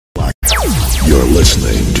You're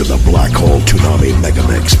listening to the Black Hole Toonami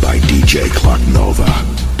Megamix by DJ Clock Nova.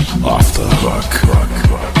 Off the hook.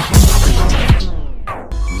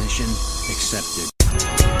 Mission accepted.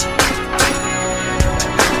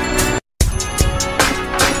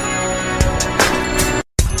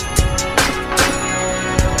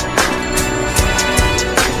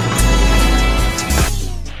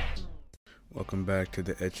 Welcome back to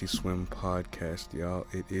the Etchy Swim podcast, y'all.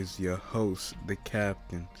 It is your host, the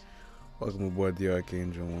Captain. Welcome aboard the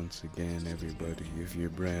Archangel once again, everybody. If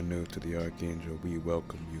you're brand new to the Archangel, we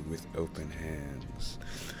welcome you with open hands.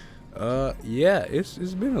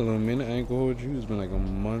 It's been a little minute. I ain't gonna hold you. It's been like a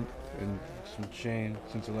month and some change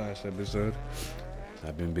since the last episode.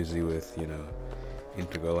 I've been busy with,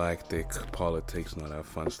 intergalactic politics and all that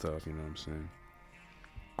fun stuff, you know what I'm saying?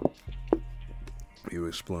 We were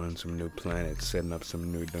exploring some new planets, setting up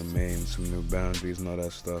some new domains, some new boundaries and all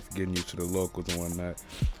that stuff, getting used to the locals and whatnot.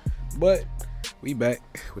 But we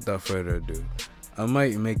back without further ado. I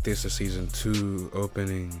might make this a season 2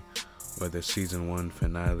 opening or the season 1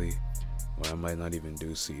 finale, or I might not even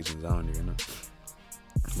do seasons, I don't even know.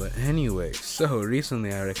 But anyway, so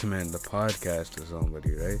recently I recommended the podcast to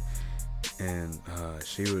somebody, right? And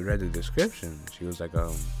she read the description. She was like, I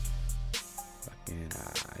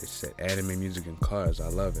said anime, music, and cars. I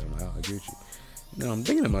love it. I'm like, I get you. I'm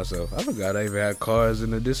thinking to myself, I forgot I even had cars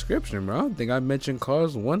in the description, bro. I don't think I mentioned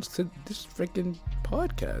cars once to this freaking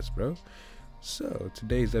podcast, bro. So,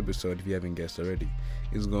 today's episode, if you haven't guessed already,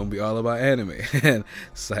 is going to be all about anime. And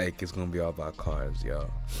psych, it's going to be all about cars,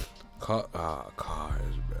 y'all. Cars,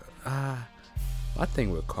 bro. My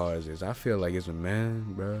thing with cars is I feel like as a man,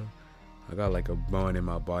 bro, I got like a bone in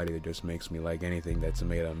my body that just makes me like anything that's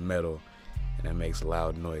made of metal and that makes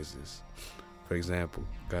loud noises. For example,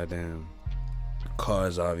 goddamn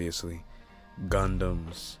cars, obviously,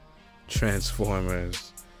 Gundams,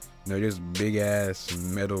 Transformers, just big ass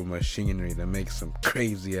metal machinery that makes some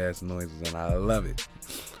crazy ass noises, and I love it.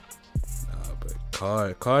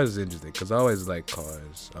 But cars is interesting because I always like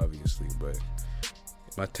cars, obviously, but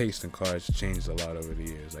my taste in cars changed a lot over the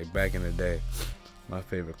years. Like back in the day, my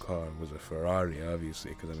favorite car was a Ferrari,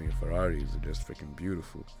 obviously, because Ferraris are just freaking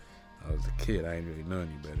beautiful. I was a kid, I didn't really know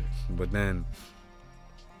any better. But then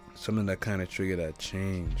something that kind of triggered that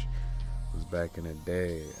change was back in the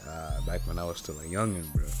day, back when I was still a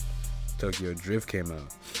youngin', bro. Tokyo Drift came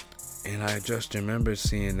out, and I just remember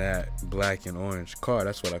seeing that black and orange car.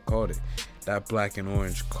 That's what I called it. That black and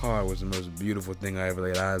orange car was the most beautiful thing I ever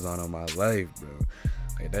laid eyes on my life, bro.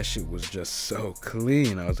 Like, that shit was just so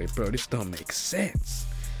clean. I was like, bro, this don't make sense.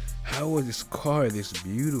 How was this car this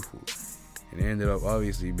beautiful? And it ended up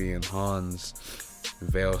obviously being Han's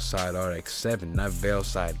Veilside RX-7, not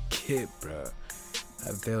Veilside Kit, bro.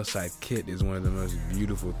 That Veilside Kit is one of the most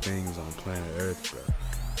beautiful things on planet Earth, bro.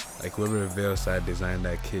 Like, whoever Veilside designed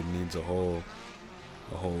that kit needs a whole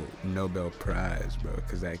Nobel Prize, bro,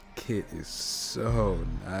 because that kit is so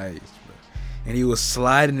nice, bro. And he was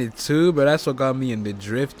sliding it too, bro. That's what got me into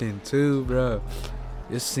drifting too, bro.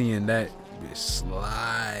 Just seeing that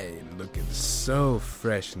slide looking so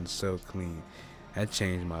fresh and so clean, that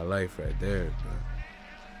changed my life right there, bro.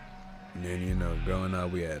 And then growing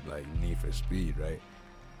up we had like Need for Speed, right?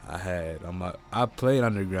 I played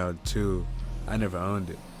Underground too. I never owned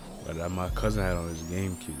it, but my cousin had on his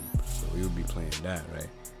GameCube, so we would be playing that, right?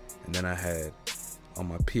 And then I had on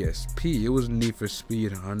my PSP, it was Need for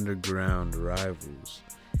Speed Underground Rivals.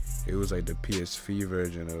 It was like the PSP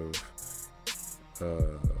version of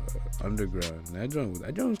Underground. And that joint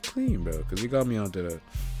was clean, bro, because he put me on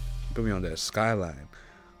that Skyline.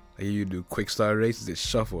 Like, you do quick start races, it's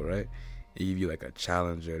shuffle, right? They give you like a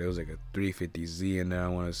Challenger. There was like a 350Z in there, I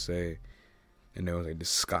want to say, and there was like the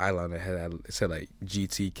Skyline that said like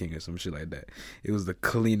GT King or some shit like that. It was the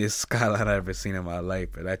cleanest Skyline I ever seen in my life,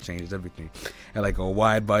 but that changed everything. And like a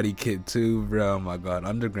wide body kit too, bro. Oh my god,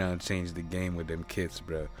 Underground changed the game with them kits,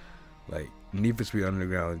 bro. Like, Need for Speed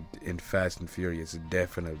Underground in Fast and Furious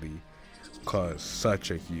definitely caused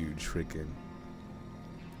such a huge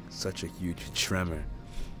tremor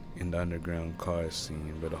in the underground car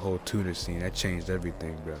scene, but the whole tuner scene, that changed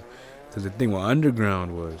everything, bro. Because the thing with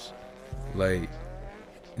Underground was, like,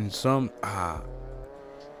 in some, the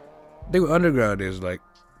thing with Underground is, like,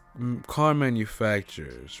 car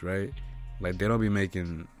manufacturers, right? Like, they don't be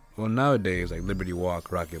making, well, nowadays, like, Liberty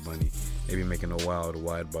Walk, Rocket Bunny, they be making the wild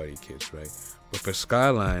wide body kits, right? But for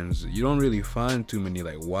Skylines, you don't really find too many,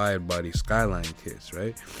 like, wide body Skyline kits,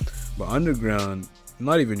 right? But Underground,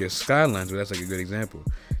 not even just Skylines, but that's like a good example,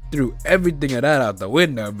 threw everything of that out the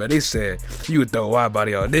window, but they said, you throw wide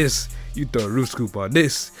body on this, you throw a roof scoop on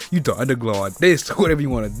this, you throw underglow on this, whatever you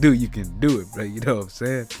want to do, you can do it, bro. You know what I'm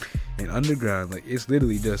saying? And Underground, like, it's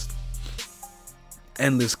literally just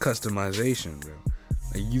endless customization, bro.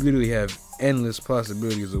 Like, you literally have endless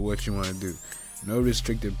possibilities of what you want to do. No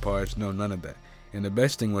restricted parts, no none of that. And the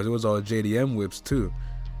best thing was, it was all JDM whips too,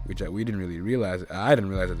 which we didn't really realize. I didn't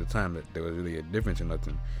realize at the time that there was really a difference in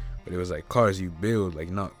nothing. But it was like cars you build, like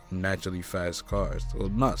not naturally fast cars. Well,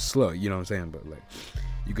 not slow, you know what I'm saying? But like,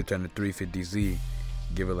 you could turn the 350Z,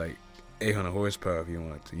 give it like 800 horsepower if you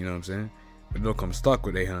want to, you know what I'm saying? But it'll come stock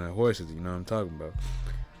with 800 horses, you know what I'm talking about?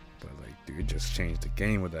 But like, dude, it just changed the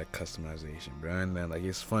game with that customization, bro. And then like,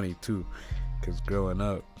 it's funny too, because growing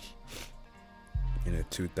up in the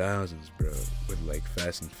 2000s, bro, with like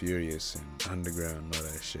Fast and Furious and Underground and all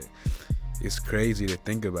that shit, it's crazy to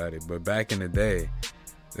think about it. But back in the day,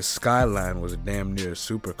 the Skyline was damn near a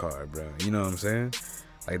supercar, bro. You know what I'm saying?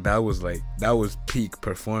 Like, that was peak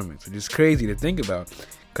performance, which is crazy to think about,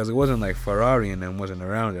 because it wasn't like Ferrari and them wasn't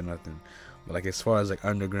around or nothing. But like, as far as like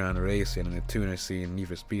underground racing and the tuner scene and Need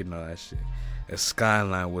for Speed and all that shit, the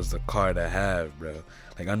Skyline was the car to have, bro.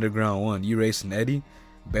 Like, Underground 1, you racing Eddie,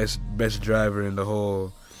 best driver in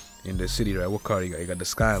the city, right? What car you got? You got the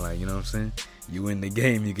Skyline, you know what I'm saying? You win the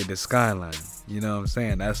game, you get the Skyline. You know what I'm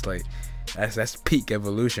saying? That's like, that's peak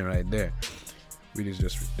evolution right there. Which is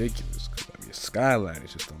just ridiculous. Cause I mean, Skyline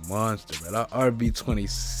is just a monster, bro. That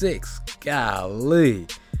RB26, golly.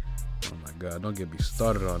 Oh my god, don't get me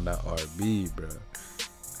started on that RB, bro.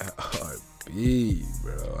 That RB,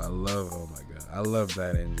 bro. Oh my god, I love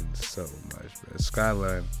that engine so much, bro.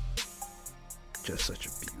 Skyline, just such a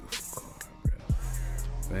beautiful car, bro.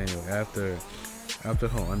 But anyway, after the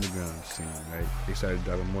whole underground scene, right, they started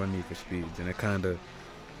dropping more Need for Speeds, and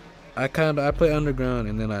I play Underground,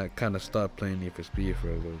 and then I kind of stopped playing Need for Speed for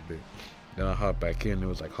a little bit. Then I hopped back in. It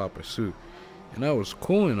was like Hot Pursuit, and that was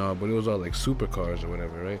cool and all, but it was all like supercars or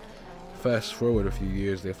whatever, right? Fast forward a few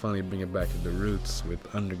years, they finally bring it back to the roots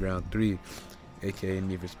with Underground 3, aka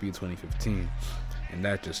Need for Speed 2015, and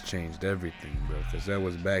that just changed everything, bro. Cause that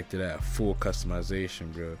was back to that full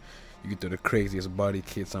customization, bro. You could throw the craziest body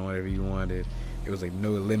kits on whatever you wanted. It was like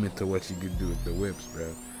no limit to what you could do with the whips, bro.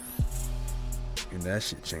 And that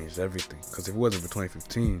shit changed everything. Because if it wasn't for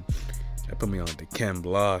 2015, that put me on the Ken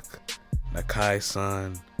Block,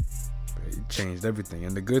 Nakai-san. It changed everything.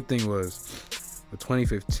 And the good thing was, with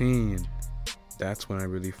 2015, that's when I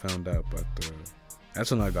really found out about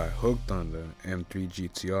that's when I got hooked on the M3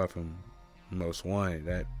 GTR from Most Wanted.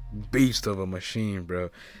 That beast of a machine, bro.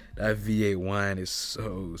 That V8 wine is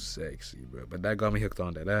so sexy, bro. But that got me hooked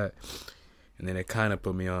onto that. And then it kind of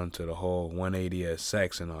put me on to the whole 180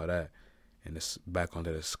 SX and all that. And it's back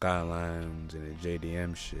onto the Skylines and the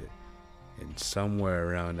JDM shit. And somewhere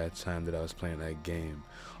around that time that I was playing that game,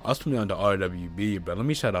 I was putting on the RWB, bro. Let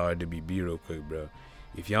me shout out RWB real quick, bro.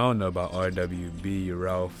 If y'all don't know about RWB,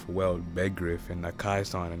 Ralph, Weld, Bedgriff, and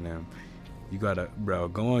Nakai-san and them, you gotta, bro,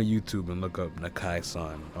 go on YouTube and look up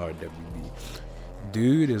Nakai-san, RWB.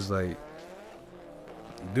 Dude is a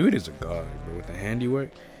god, bro, with the handiwork.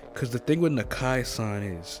 Because the thing with Nakai-san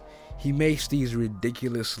is, he makes these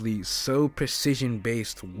ridiculously so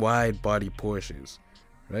precision-based wide body Porsches,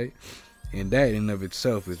 right? And that in and of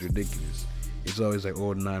itself is ridiculous. It's always like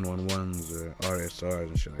old 911s or RSRs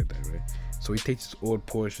and shit like that, right? So he takes his old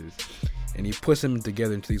Porsches and he puts them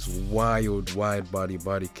together into these wild wide body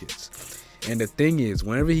kits. And the thing is,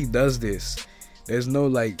 whenever he does this, there's no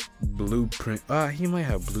like blueprint. He might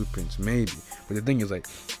have blueprints, maybe. But the thing is, like,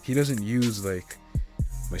 he doesn't use like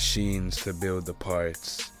machines to build the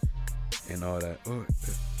parts and all that.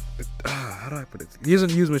 How do I put it? He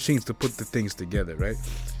doesn't use machines to put the things together, right?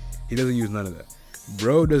 He doesn't use none of that.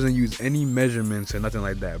 Bro doesn't use any measurements or nothing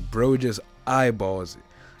like that. Bro just eyeballs it.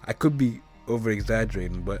 I could be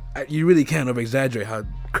over-exaggerating, but you really can't over-exaggerate how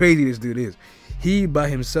crazy this dude is. He, by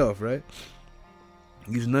himself, right?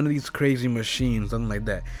 Use none of these crazy machines, nothing like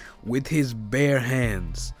that. With his bare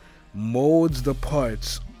hands, molds the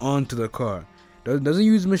parts onto the car. Doesn't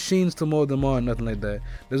use machines to mold them on, nothing like that.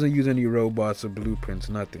 Doesn't use any robots or blueprints,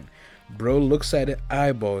 nothing. Bro looks at it,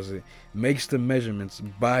 eyeballs it, makes the measurements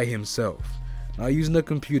by himself. Not using a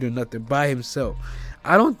computer, nothing, by himself.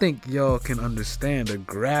 I don't think y'all can understand or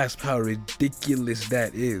grasp how ridiculous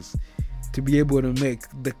that is. To be able to make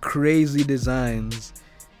the crazy designs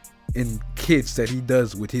and kits that he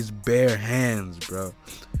does with his bare hands, bro.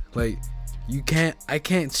 Like, I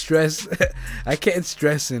can't stress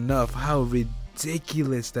enough how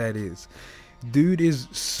ridiculous that is. Dude is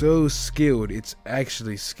so skilled, it's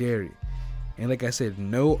actually scary. And like I said,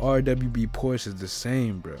 no RWB Porsche is the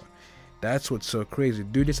same, bro. That's what's so crazy.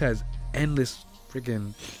 Dude just has endless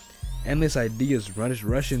ideas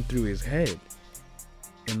rushing through his head.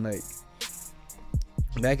 And like,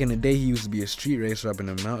 Back in the day, he used to be a street racer up in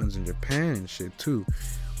the mountains in Japan and shit too,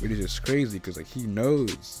 which is just crazy because like he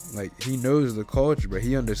knows the culture, but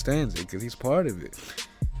he understands it because he's part of it.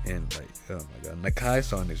 And like, oh my god,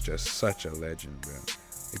 Nakai-san is just such a legend, bro.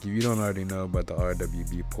 Like if you don't already know about the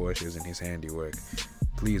RWB Porsches and his handiwork,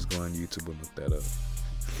 please go on YouTube and look that up.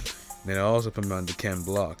 Then I also put him on to Ken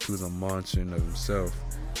Block, who's a monster in of himself.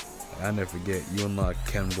 I never forget, you unlocked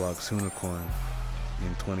Ken Block's Unicorn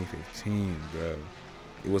in 2015, bro.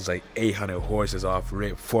 It was like 800 horses off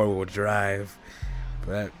rip, 4-wheel drive.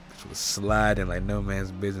 But that was sliding like no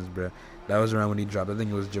man's business, bro. That was around when he dropped, I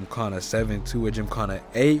think it was Gymkhana 7 2 or Gymkhana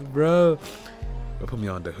 8, bro. But put me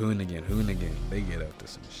on to Hoonigan. Hoonigan, they get up to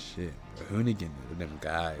some shit, bro. Hoonigan with them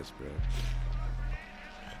guys, bro.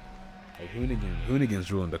 Like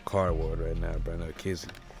Hoonigan's ruling the car world right now, bro. No kizzy.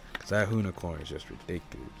 Cause that Hoonicorn is just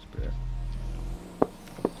ridiculous, bro.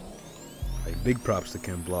 Like big props to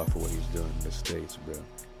Ken Block for what he's doing in the States, bro.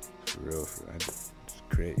 For real, it's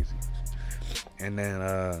crazy. And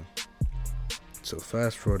then so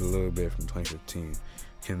fast forward a little bit from 2015,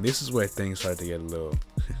 and this is where things started to get a little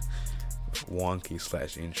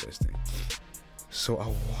wonky / interesting. So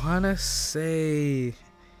I wanna say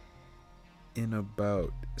in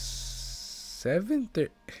about 7th or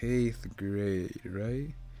 8th grade,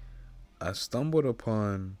 right? I stumbled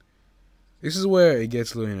upon. This is where it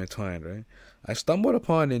gets a little intertwined, right? I stumbled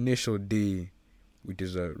upon Initial D, which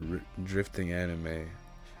is a drifting anime.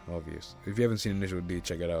 Obvious. If you haven't seen Initial D,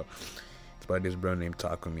 check it out. It's by this bro named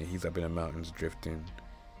Takumi. He's up in the mountains drifting,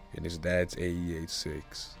 and his dad's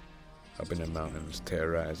AE86 up in the mountains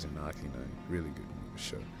terrorizing Akina. Really good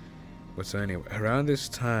show. But so anyway, around this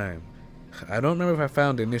time, I don't remember if I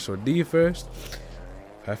found Initial D first.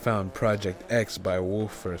 I found Project X by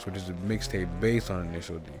Wolf first, which is a mixtape based on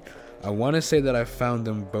Initial D. I want to say that I found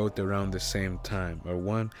them both around the same time, or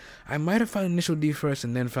one. I might have found Initial D first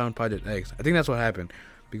and then found Project X. I think that's what happened,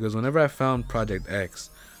 because whenever I found Project X,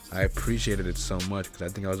 I appreciated it so much because I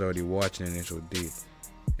think I was already watching Initial D.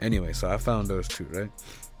 Anyway, so I found those two, right?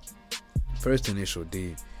 First Initial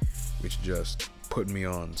D, which just put me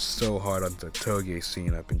on so hard onto the toge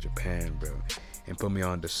scene up in Japan, bro, and put me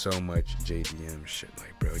on to so much JDM shit,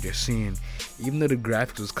 like, bro, just seeing, even though the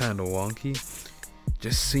graphics was kind of wonky,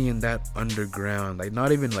 just seeing that underground, like,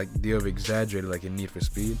 not even like the over exaggerated like in Need for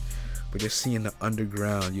Speed, but just seeing the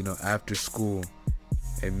underground, you know, after school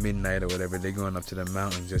at midnight or whatever, they going up to the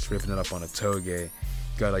mountains, just ripping it up on a toge.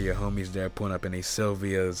 Got all your homies there pulling up in they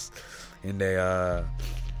Sylvias, in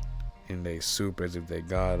they Supers if they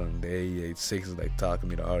got them, the AE86s, like talking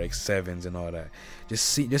me, the RX7s and all that. Just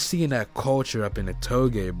seeing that culture up in the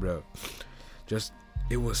toge, bro. Just,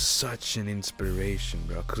 it was such an inspiration,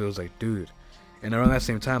 bro, because it was like, dude. And around that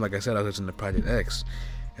same time, like I said, I was listening to Project X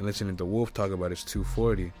and listening to Wolf talk about his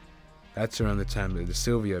 240. That's around the time that the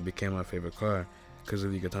Sylvia became my favorite car because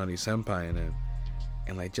of Ikatani Senpai and then.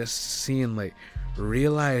 And like just seeing, like,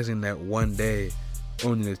 realizing that one day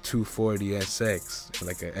owning a 240 SX,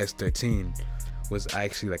 like a S13, was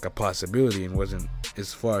actually like a possibility and wasn't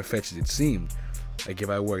as far-fetched as it seemed. Like if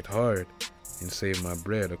I worked hard and saved my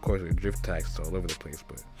bread, of course with drift tax all over the place,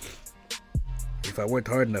 but if I worked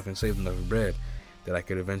hard enough and saved enough bread that I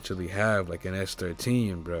could eventually have like an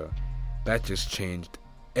S13, bro, that just changed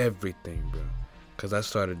everything, bro. Cause I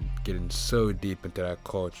started getting so deep into that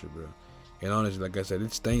culture, bro. And honestly, like I said,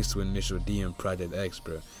 it's thanks to Initial D and Project X,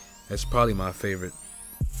 bro. That's probably my favorite,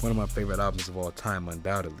 one of my favorite albums of all time,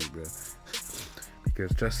 undoubtedly, bro.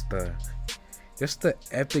 Because just the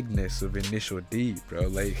epicness of Initial D, bro.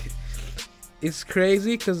 Like, it's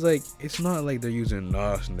crazy because, like, it's not like they're using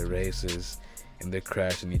NOS in the races and they're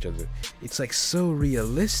crashing each other. It's like so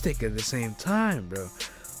realistic at the same time, bro.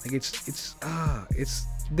 Like it's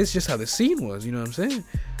this is just how the scene was, you know what I'm saying?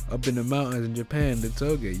 Up in the mountains in Japan, the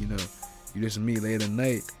toge, you know, you just meet late at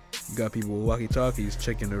night. You got people with walkie-talkies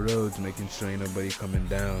checking the roads, making sure ain't nobody coming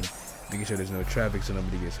down, making sure there's no traffic so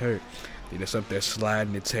nobody gets hurt. They just up there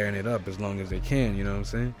sliding and tearing it up as long as they can, you know what I'm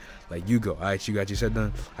saying? Like, you go, alright, you got your set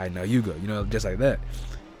done, alright, now you go, you know, just like that.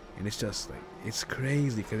 And it's just like, it's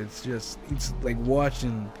crazy because it's like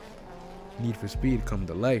watching Need for Speed come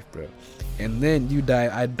to life, bro. And then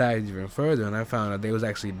I dived even further and I found out they was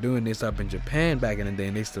actually doing this up in Japan back in the day,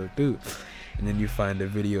 and they still do. And then you find the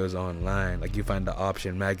videos online, like you find the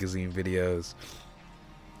Option magazine videos,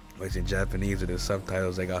 which in Japanese with the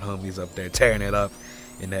subtitles. They got homies up there tearing it up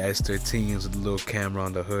in the S13s with the little camera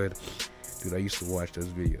on the hood. Dude, I used to watch those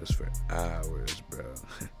videos for hours, bro.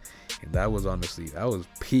 And that was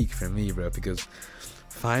peak for me, bro, because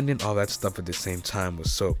finding all that stuff at the same time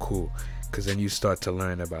was so cool. Because then you start to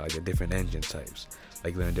learn about like the different engine types.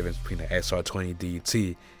 Like, you learn the difference between the SR20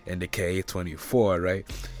 DT and the KA24, right?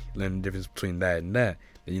 You learn the difference between that and that.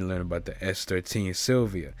 Then you learn about the S13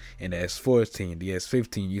 Sylvia and the S14, the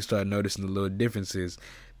S15. You start noticing the little differences.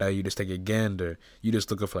 Now you just take a gander. You just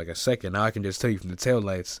look up for like a second. Now I can just tell you from the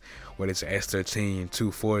taillights whether it's S13,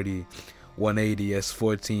 240, 180,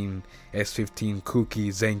 S14, S15, Kooky,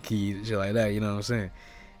 Zenki, shit like that. You know what I'm saying?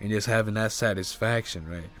 And just having that satisfaction,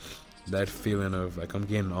 right? That feeling of like I'm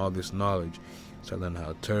getting all this knowledge. Start learning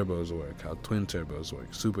how turbos work, how twin turbos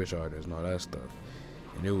work, superchargers, and all that stuff.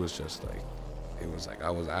 And it was just like, I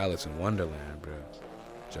was Alice in Wonderland, bro.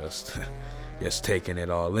 Just taking it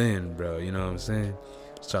all in, bro. You know what I'm saying?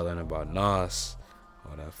 Start learning about NOS,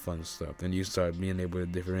 all that fun stuff. Then you start being able to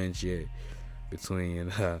differentiate between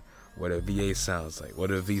what a V8 sounds like, what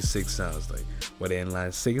a V6 sounds like, what an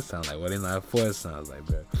inline 6 sounds like, what inline 4 sounds like,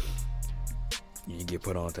 bro. You get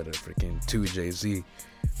put onto the freaking 2JZ,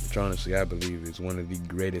 which honestly I believe is one of the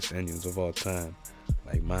greatest engines of all time.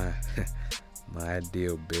 Like my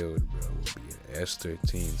ideal build, bro, would be an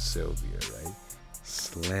S13 Sylvia, right?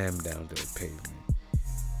 Slam down to the pavement.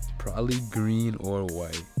 Probably green or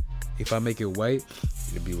white. If I make it white,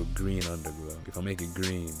 it'll be with green underglow. If I make it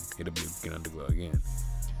green, it'll be with green underglow again.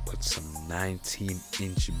 Put some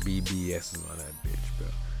 19-inch BBSs on that bitch, bro.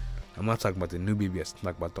 I'm not talking about the new BBS.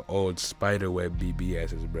 I'm talking about the old spiderweb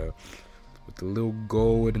BBSs, bro. With the little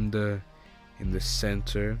gold in the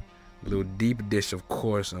center. Little deep dish, of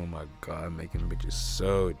course. Oh my god, making bitches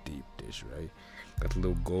so deep dish, right? Got the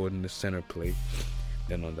little gold in the center plate.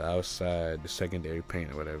 Then on the outside, the secondary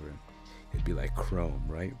paint or whatever, it'd be like chrome,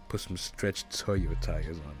 right? Put some stretched Toyo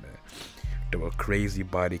tires on there. Throw a crazy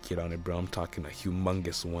body kit on it, bro. I'm talking a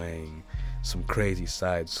humongous wang, some crazy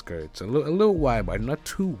side skirts, a little wide, but not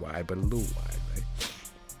too wide, but a little wide, right?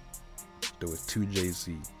 There was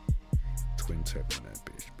 2JZ twin turbo on that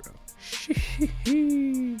bitch, bro.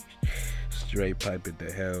 Straight pipe it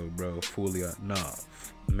to hell, bro. Fully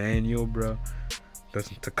manual, bro. There's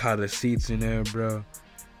some Takata seats in there, bro.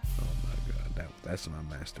 Oh my god, that's my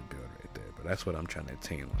master build right there. But that's what I'm trying to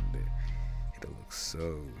attain one day. It'll look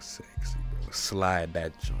so sexy, bro. Slide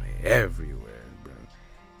that joint everywhere, bro.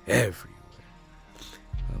 Everywhere.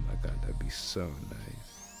 Oh my god, that'd be so nice.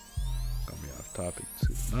 Got me off topic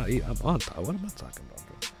too. No, I'm on topic. What am I talking about,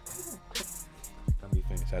 bro? Got me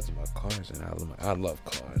fantasizing about cars, and I love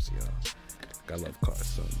cars, y'all. I love cars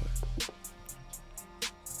so much.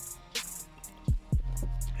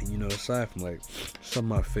 And you know, aside from like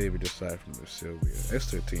some of my favorite, aside from the Sylvia,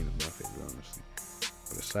 S13 is my favorite, honestly.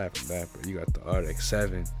 But aside from that, bro, you got the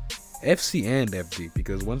RX-7, FC and FD.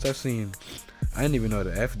 Because once I didn't even know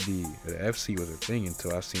the FD or the FC was a thing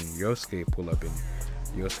until I seen Yosuke pull up in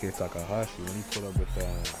Yosuke Takahashi when he pulled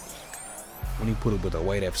up with a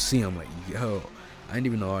white FC. I'm like, yo, I didn't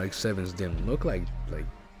even know RX-7s didn't look like the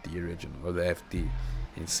original or the FD.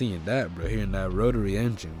 And seeing that, bro, hearing that rotary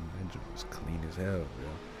engine was clean as hell, bro.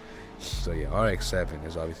 So yeah, RX-7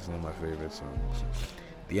 is obviously one of my favorites.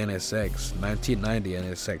 The NSX, 1990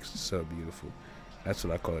 NSX is so beautiful. That's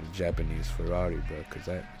what I call the Japanese Ferrari, bro, because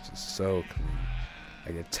that is so clean.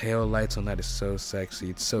 Like the tail lights on that is so sexy.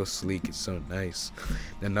 It's so sleek. It's so nice.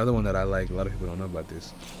 Another one that I like, a lot of people don't know about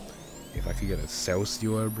this. If I could get a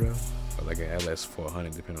Celsior, bro, or like an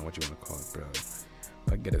LS400, depending on what you want to call it, bro.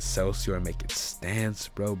 If I get a Celsior and make it stance,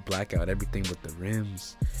 bro, black out everything but the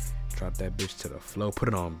rims, drop that bitch to the floor, put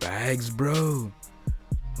it on bags, bro.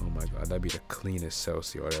 Oh my god, that'd be the cleanest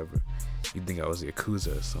Celsior ever. You'd think I was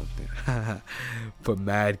Yakuza or something. Put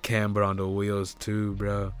mad camber on the wheels too,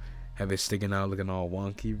 bro. Have it sticking out looking all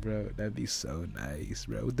wonky, bro. That'd be so nice,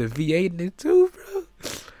 bro. With the V8 in it too, bro.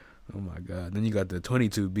 Oh my god. Then you got the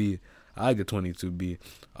 22B. I like the 22B.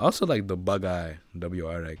 I also like the Bug Eye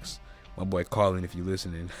WRX. My boy Colin, if you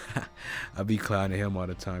listening, I be clowning him all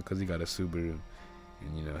the time because he got a Subaru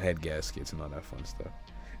and, you know, head gaskets and all that fun stuff.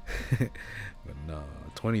 But no,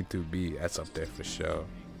 22B, that's up there for sure.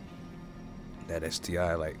 That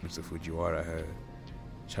STI like Mr. Fujiwara had.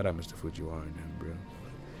 Shout out Mr. Fujiwara and them, bro.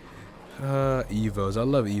 Evos, I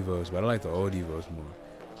love Evos, but I like the old Evos more.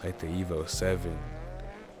 I like the Evo 7,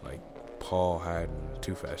 like Paul had in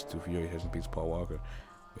Too Fast, Too Furious, has in peace, Paul Walker.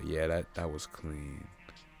 But yeah, that was clean.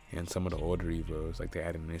 And some of the older Evos, like they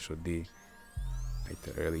had an Initial D, like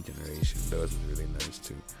the early generation, those were really nice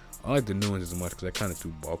too. I don't like the new ones as much because they're kind of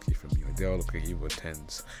too bulky for me. Like they all look like Evo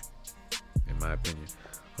 10s, in my opinion.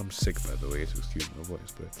 I'm sick, by the way, so excuse my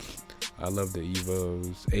voice, but I love the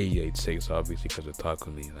Evos. AE86, obviously, because of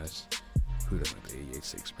Takumi. That's who doesn't like the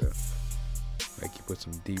AE86, bro. Like you put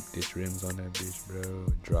some deep dish rims on that bitch, bro.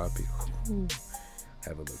 Drop it. Ooh.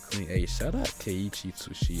 Have a look clean. Hey, shout out Keiichi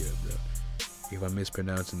Tsuchiya, bro. If I'm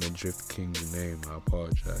mispronouncing the Drift King's name, I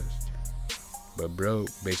apologize. But bro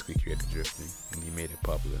basically created drifting, and he made it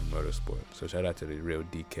popular in motorsport. So shout out to the real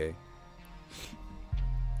DK.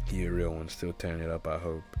 He a real one, still tearing it up, I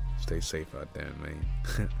hope. Stay safe out there, man.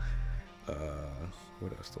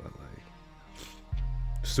 What else do I like?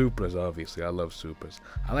 Supras, obviously. I love Supras.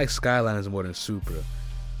 I like Skylines more than Supra,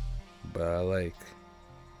 but I like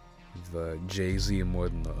the Jay-Z more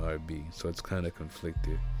than the RB, so it's kind of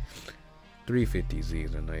conflicted.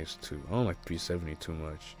 350Zs are nice too. I don't like 370 too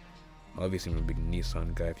much. Obviously, I'm a big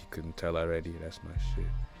Nissan guy, if you couldn't tell already. That's my shit.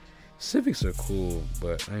 Civics are cool,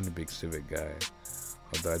 but I ain't a big Civic guy.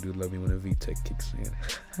 Although I do love me when a VTEC kicks in.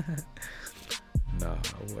 Nah,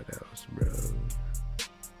 what else, bro?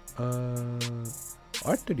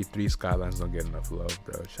 R33 Skylines don't get enough love,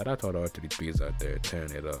 bro. Shout out to all the R33s out there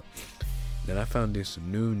tearing it up. Then I found this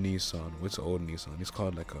new Nissan. What's an old Nissan? It's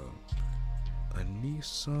called like a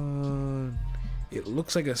Nissan. It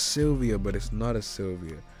looks like a Silvia, but it's not a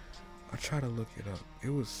Silvia. I tried to look it up. It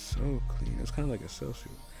was so clean. It's kind of like a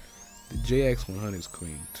Celsius. The JX100 is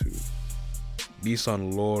clean too.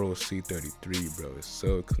 Nissan Laurel C33, bro, is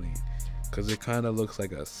so clean. Cause it kind of looks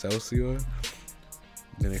like a Celsior.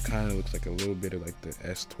 Then it kind of looks like a little bit of like the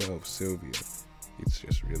S12 Silvia. It's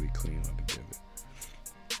just really clean altogether.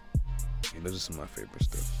 Yeah, those are some of my favorite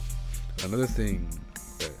stuff. Another thing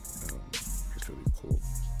that is really cool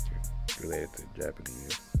related to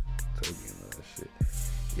Japanese Togi and all that shit.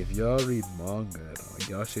 If y'all read manga at all,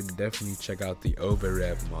 y'all should definitely check out the Over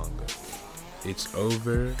Rev manga. It's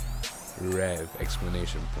Over Rev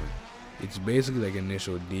exclamation point. It's basically like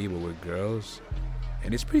Initial D but with girls,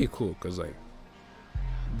 and it's pretty cool because like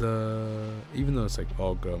even though it's like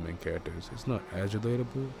all girl main characters, it's not as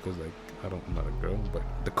relatable because like I'm not a girl, but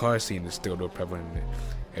the car scene is still real prevalent and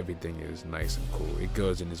everything is nice and cool. It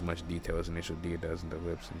goes in as much detail as Initial D does in the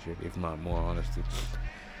lips and shit, if not more, honestly.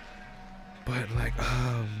 But like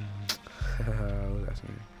what was I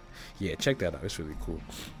saying? Yeah, check that out. It's really cool.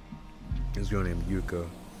 This girl named Yuko,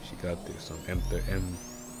 she got this on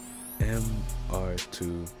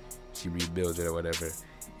MR2. She rebuilds it or whatever.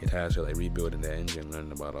 It has her like rebuilding the engine,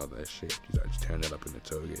 learning about all that shit. She's like just tearing it up in the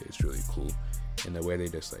Toga. It's really cool. And the way they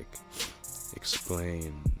just like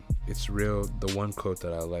explain, it's real. The one quote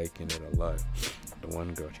that I like in it a lot, the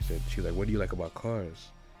one girl, she was like, what do you like about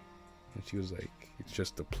cars? And she was like, it's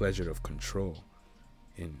just the pleasure of control.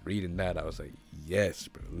 And reading that, I was like, yes,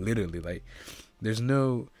 bro. Literally, like, there's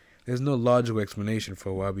no logical explanation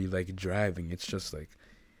for why we like driving. It's just like,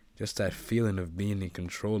 just that feeling of being in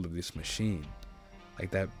control of this machine.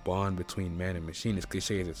 Like that bond between man and machine. As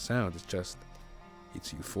cliche as it sounds, it's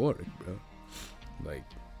euphoric, bro. Like,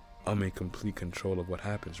 I'm in complete control of what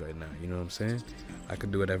happens right now. You know what I'm saying? I can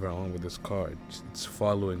do whatever I want with this car. It's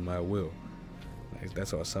following my will. Like,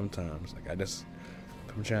 that's why sometimes, like, if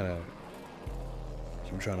I'm trying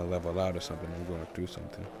to level out or something, I'm going through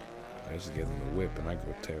something, I just get in the whip and I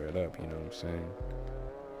go tear it up. You know what I'm saying?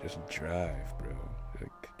 Just drive, bro.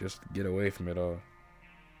 Like, just get away from it all.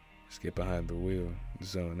 Just get behind the wheel,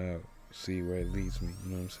 zone out, see where it leads me.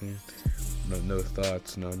 You know what I'm saying? No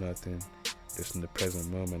thoughts, no nothing. Just in the present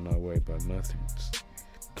moment, not worry about nothing.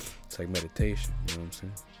 It's like meditation. You know what I'm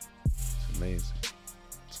saying? It's amazing.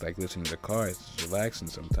 It's like listening to cars. It's relaxing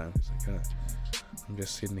sometimes. It's like, I'm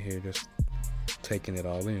just sitting here, just taking it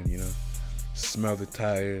all in. You know, smell the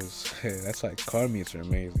tires. That's like car meets are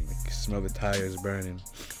amazing. Like, smell the tires burning,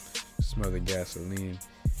 smell the gasoline.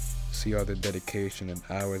 See all the dedication and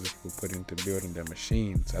hours that people put into building their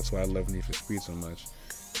machines. That's why I love Need for Speed so much.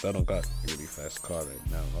 I don't got a really fast car right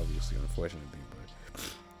now, obviously, unfortunately, but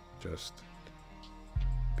just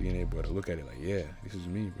being able to look at it like, yeah, this is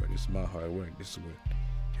me, bro. This is my hard work. This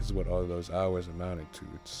is what all those hours amounted to.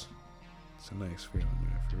 It's a nice feeling,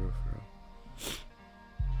 man, for real.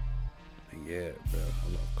 And yeah, bro, I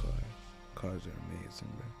love cars. Cars are amazing,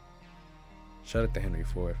 bro. Shout out to Henry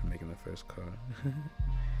Ford for making the first car.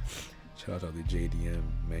 Shout out to all the JDM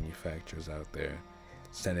manufacturers out there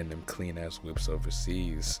sending them clean ass whips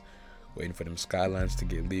overseas, waiting for them Skylines to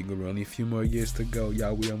get legal. We're only a few more years to go,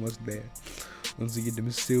 y'all. We almost there. Once we get them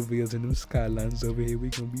Silvias and them Skylines over here, we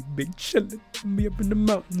gonna be big chillin'. Be up in the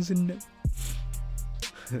mountains and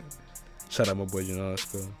that. Shout out my boy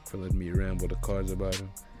Janasco for letting me ramble the cars about him.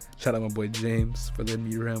 Shout out my boy James for letting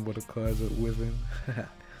me ramble the cars with him.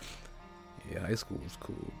 Yeah, high school was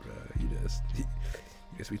cool, bro. You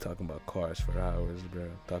just be talking about cars for hours, bro.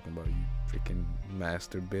 Talking about you freaking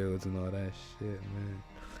master builds and all that shit, man.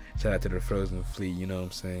 Shout out to the Frozen Fleet, you know what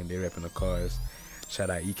I'm saying? They repping the cars. Shout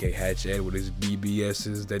out EK Hatchet with his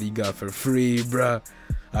BBSs that he got for free, bro.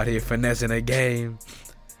 Out here finessing a game.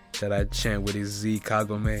 Shout out Champ with his Z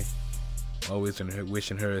Kagome. Always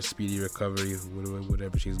wishing her a speedy recovery,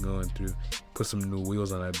 whatever she's going through. Put some new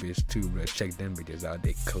wheels on that bitch too, bro. Check them bitches out,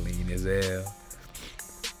 they clean as hell.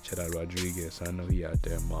 Shout out Rodriguez, I know he out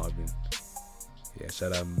there mobbing. Yeah,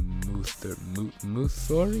 shout out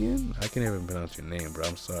Muthorian. I can't even pronounce your name, bro.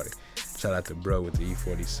 I'm sorry. Shout out to bro with the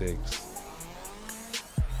E46.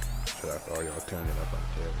 Shout out for all y'all turning up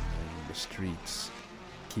out there, man. The streets,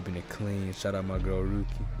 keeping it clean. Shout out my girl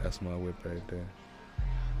Ruki. That's my whip right there.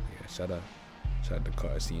 Yeah, shout out the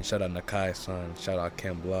car scene. Shout out Nakai-san. Shout out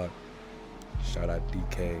Ken Block. Shout out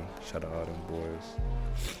DK. Shout out all them boys.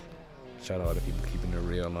 Shout out all the people keeping it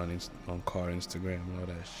real on car Instagram and all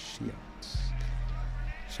that shit.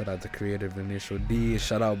 Shout out to Creative Initial D.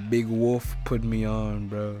 Shout out Big Wolf. Put me on,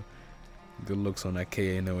 bro. Good looks on that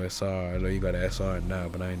KNO SR. I know you got an SR now,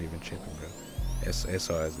 but I ain't even tripping, bro. SR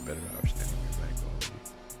is a better option anyway. Like,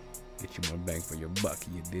 get you more bang for your buck,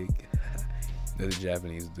 you dig? The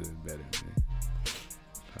Japanese do it better, man.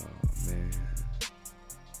 Oh, man.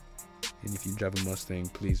 And if you drive a Mustang,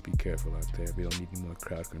 please be careful out there. We don't need any more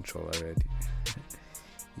crowd control already.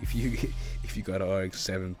 If you got an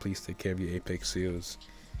RX-7, please take care of your Apex seals.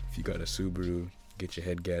 If you got a Subaru, get your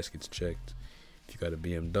head gaskets checked. If you got a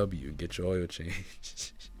BMW, get your oil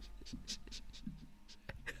changed.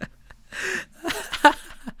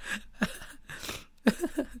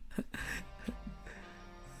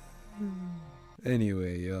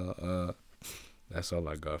 Anyway, y'all, that's all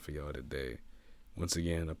I got for y'all today. Once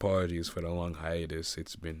again, apologies for the long hiatus.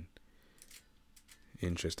 It's been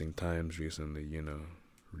interesting times recently, you know,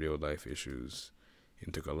 real life issues,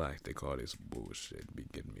 intergalactic, all this bullshit be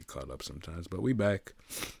getting me caught up sometimes. But we back.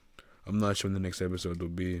 I'm not sure when the next episode will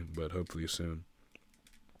be, but hopefully soon.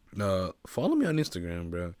 Follow me on Instagram,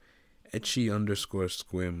 bro.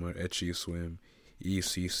 Etchy_swim or Etchy swim.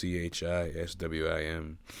 ECCHISWIM.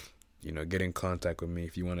 You know, get in contact with me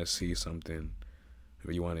if you want to see something,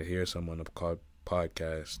 if you want to hear someone on a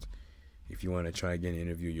podcast, if you want to try and get an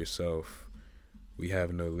interview yourself. We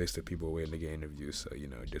have no list of people waiting to get interviews, so, you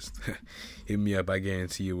know, just hit me up. I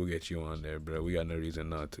guarantee you we'll get you on there, bro. We got no reason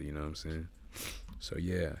not to, you know what I'm saying? So,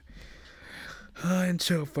 yeah.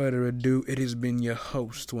 Until further ado, it has been your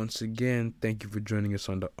host once again. Thank you for joining us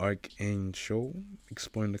on the Arcane Show,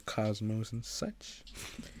 exploring the cosmos and such.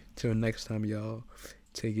 Till next time, y'all,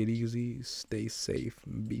 take it easy, stay safe,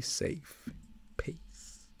 and be safe. Peace.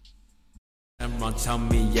 Tell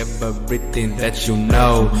me everything that you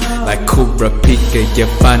know. Like Cobra Pika, your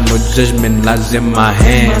final judgment lies in my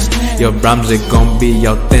hands. Your rhymes are gon' be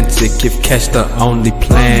authentic if cash the only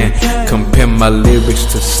plan. Compare my lyrics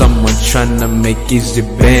to someone tryna make easy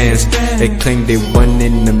bands. They claim they 1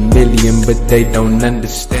 in a million, but they don't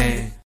understand.